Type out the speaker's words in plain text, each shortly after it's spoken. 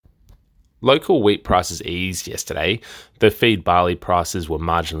Local wheat prices eased yesterday. The feed barley prices were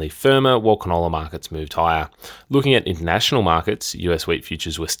marginally firmer, while canola markets moved higher. Looking at international markets, US wheat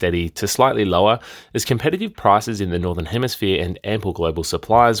futures were steady to slightly lower as competitive prices in the Northern Hemisphere and ample global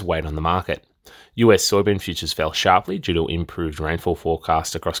supplies weighed on the market. US soybean futures fell sharply due to improved rainfall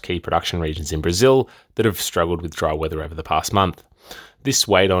forecasts across key production regions in Brazil that have struggled with dry weather over the past month. This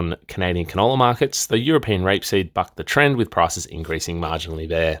weighed on Canadian canola markets. The European rapeseed bucked the trend, with prices increasing marginally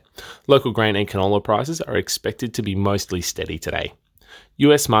there. Local grain and canola prices are expected to be mostly steady today.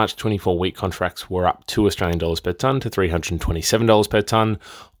 US March 24 wheat contracts were up $2 per tonne to $327 per tonne.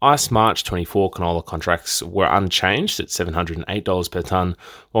 ICE March 24 canola contracts were unchanged at $708 per tonne,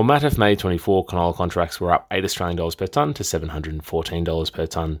 while MATF May 24 canola contracts were up $8 per tonne to $714 per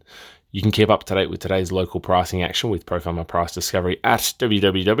tonne. You can keep up to date with today's local pricing action with ProFarmer Price Discovery at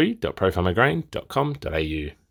www.profarmergrain.com.au.